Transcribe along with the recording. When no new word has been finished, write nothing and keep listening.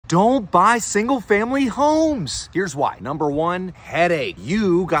don't buy single-family homes. Here's why. Number one, headache.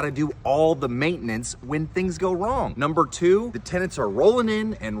 You gotta do all the maintenance when things go wrong. Number two, the tenants are rolling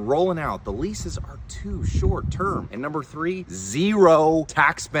in and rolling out. The leases are too short term. And number three, zero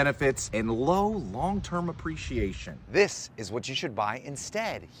tax benefits and low long-term appreciation. This is what you should buy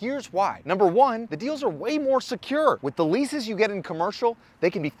instead. Here's why. Number one, the deals are way more secure. With the leases you get in commercial, they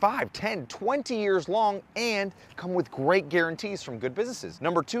can be 5, 10, 20 years long and come with great guarantees from good businesses.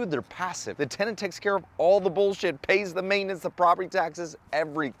 Number two, they're passive. The tenant takes care of all the bullshit, pays the maintenance, the property taxes,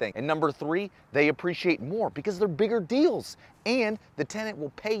 everything. And number three, they appreciate more because they're bigger deals. And the tenant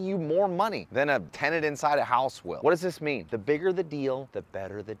will pay you more money than a tenant inside a house will. What does this mean? The bigger the deal, the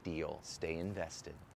better the deal. Stay invested.